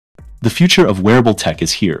The future of wearable tech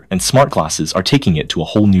is here, and smart glasses are taking it to a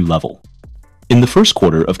whole new level. In the first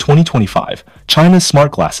quarter of 2025, China's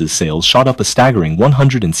smart glasses sales shot up a staggering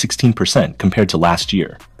 116% compared to last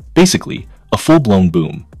year. Basically, a full-blown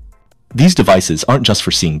boom. These devices aren't just for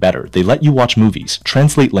seeing better, they let you watch movies,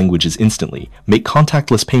 translate languages instantly, make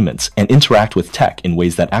contactless payments, and interact with tech in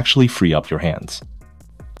ways that actually free up your hands.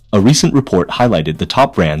 A recent report highlighted the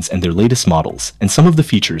top brands and their latest models, and some of the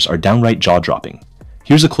features are downright jaw-dropping.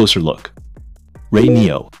 Here's a closer look.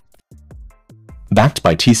 RayNeo. Backed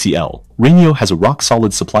by TCL, RayNeo has a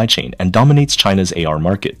rock-solid supply chain and dominates China's AR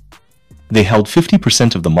market. They held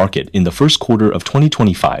 50% of the market in the first quarter of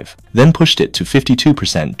 2025, then pushed it to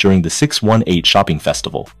 52% during the 618 shopping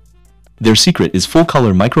festival. Their secret is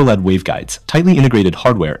full-color micro-LED waveguides, tightly integrated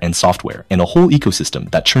hardware and software, and a whole ecosystem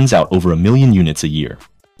that churns out over 1 million units a year.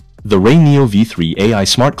 The RayNeo V3 AI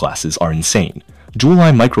smart glasses are insane.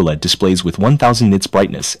 Dual-eye micro-LED displays with 1000 nits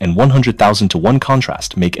brightness and 100,000 to 1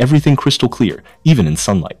 contrast make everything crystal clear, even in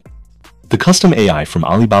sunlight. The custom AI from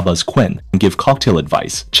Alibaba's Qwen can give cocktail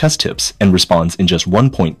advice, chess tips, and responds in just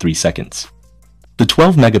 1.3 seconds. The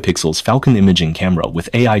 12-megapixels Falcon imaging camera with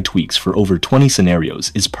AI tweaks for over 20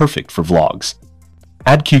 scenarios is perfect for vlogs.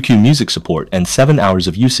 Add QQ music support and 7 hours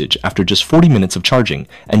of usage after just 40 minutes of charging,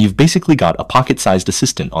 and you've basically got a pocket-sized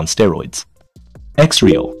assistant on steroids.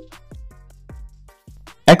 XREAL.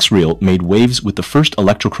 XREAL made waves with the first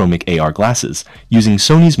electrochromic AR glasses using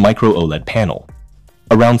Sony's micro OLED panel.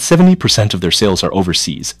 Around 70% of their sales are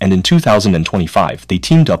overseas, and in 2025 they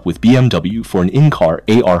teamed up with BMW for an in-car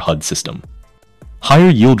AR HUD system. Higher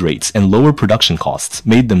yield rates and lower production costs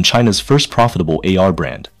made them China's first profitable AR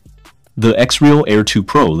brand. The XREAL Air 2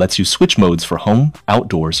 Pro lets you switch modes for home,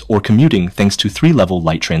 outdoors, or commuting thanks to 3-level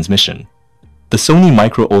light transmission. The Sony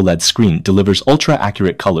micro OLED screen delivers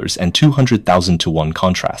ultra-accurate colors and 200,000 to 1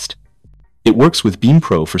 contrast. It works with Beam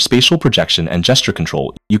Pro for spatial projection and gesture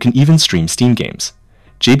control. You can even stream Steam games.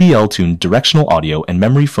 JBL-tuned directional audio and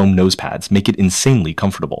memory foam nose pads make it insanely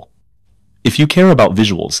comfortable. If you care about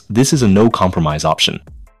visuals, this is a no-compromise option.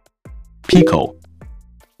 PICO.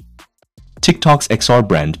 TikTok's XR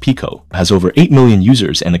brand PICO has over 8 million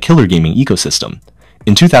users and a killer gaming ecosystem.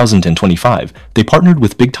 In 2025, they partnered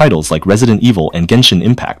with big titles like Resident Evil and Genshin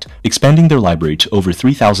Impact, expanding their library to over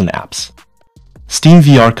 3,000 apps. Steam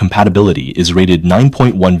VR compatibility is rated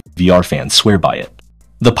 9.1. VR fans swear by it.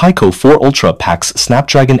 The PICO 4 Ultra packs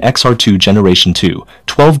Snapdragon XR2 Generation 2,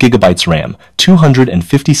 12GB RAM,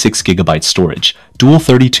 256GB storage, dual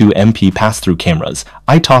 32MP pass-through cameras,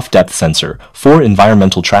 ITOF depth sensor, 4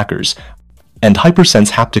 environmental trackers, and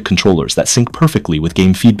HyperSense haptic controllers that sync perfectly with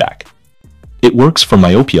game feedback. It works for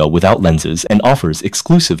myopia without lenses and offers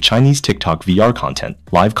exclusive Chinese TikTok VR content,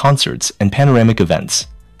 live concerts, and panoramic events.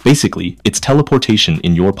 Basically, it's teleportation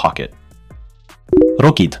in your pocket.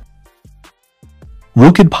 Rokid.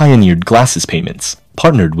 Rokid pioneered glasses payments,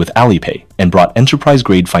 partnered with Alipay, and brought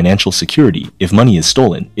enterprise-grade financial security. If money is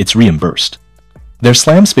stolen, it's reimbursed. Their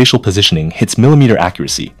SLAM spatial positioning hits millimeter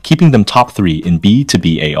accuracy, keeping them top 3 in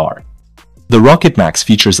B2B AR. The Rokid Max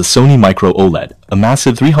features a Sony Micro OLED, a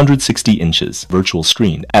massive 360 inches virtual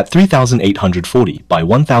screen at 3840 by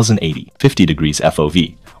 1080, 50 degrees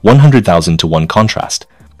FOV, 100,000 to 1 contrast,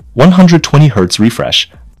 120 Hz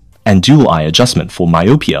refresh, and dual eye adjustment for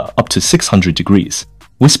myopia up to 600 degrees.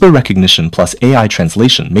 Whisper recognition plus AI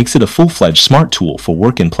translation makes it a full-fledged smart tool for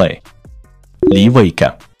work and play. Li-Wake.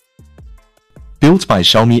 Built by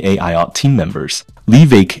Xiaomi AI team members,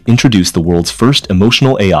 Li-Wake introduced the world's first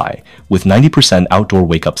emotional AI with 90% outdoor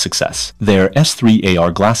wake-up success. Their S3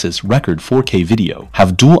 AR glasses record 4K video,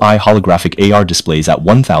 have dual-eye holographic AR displays at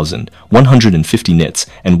 1000, 150 nits,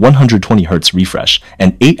 and 120 Hz refresh,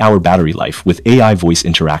 and 8-hour battery life with AI voice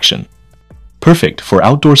interaction. Perfect for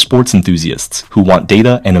outdoor sports enthusiasts who want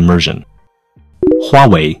data and immersion.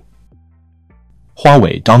 Huawei.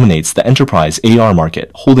 Huawei dominates the enterprise AR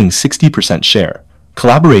market, holding 60% share.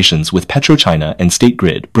 Collaborations with PetroChina and State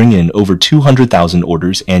Grid bring in over 200,000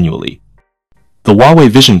 orders annually. The Huawei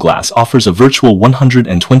Vision Glass offers a virtual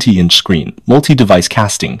 120-inch screen, multi-device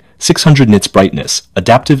casting, 600 nits brightness,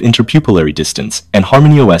 adaptive interpupillary distance, and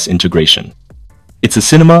HarmonyOS integration. It's a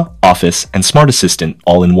cinema, office, and smart assistant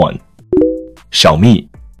all in one. Xiaomi.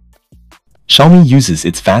 Xiaomi uses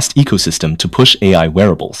its vast ecosystem to push AI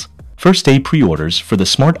wearables. First-day pre-orders for the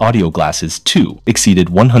Smart Audio Glasses 2 exceeded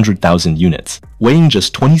 100,000 units, weighing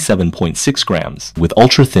just 27.6 grams, with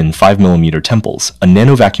ultra-thin 5mm temples, a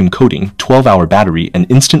nano-vacuum coating, 12-hour battery, and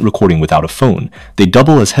instant recording without a phone. They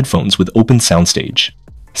double as headphones with open soundstage.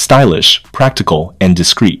 Stylish, practical, and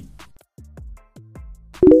discreet.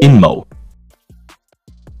 Inmo.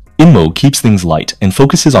 Inmo keeps things light and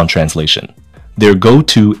focuses on translation. Their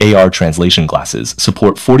go-to AR translation glasses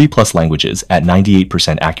support 40-plus languages at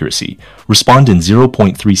 98% accuracy, respond in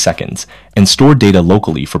 0.3 seconds, and store data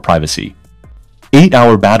locally for privacy.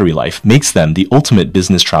 8-hour battery life makes them the ultimate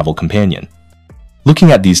business travel companion.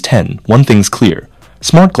 Looking at these 10, one thing's clear.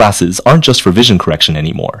 Smart glasses aren't just for vision correction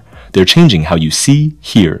anymore. They're changing how you see,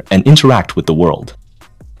 hear, and interact with the world.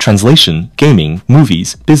 Translation, gaming,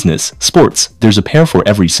 movies, business, sports, there's a pair for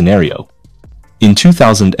every scenario. In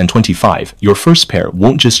 2025, your first pair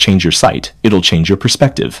won't just change your sight, it'll change your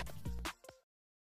perspective.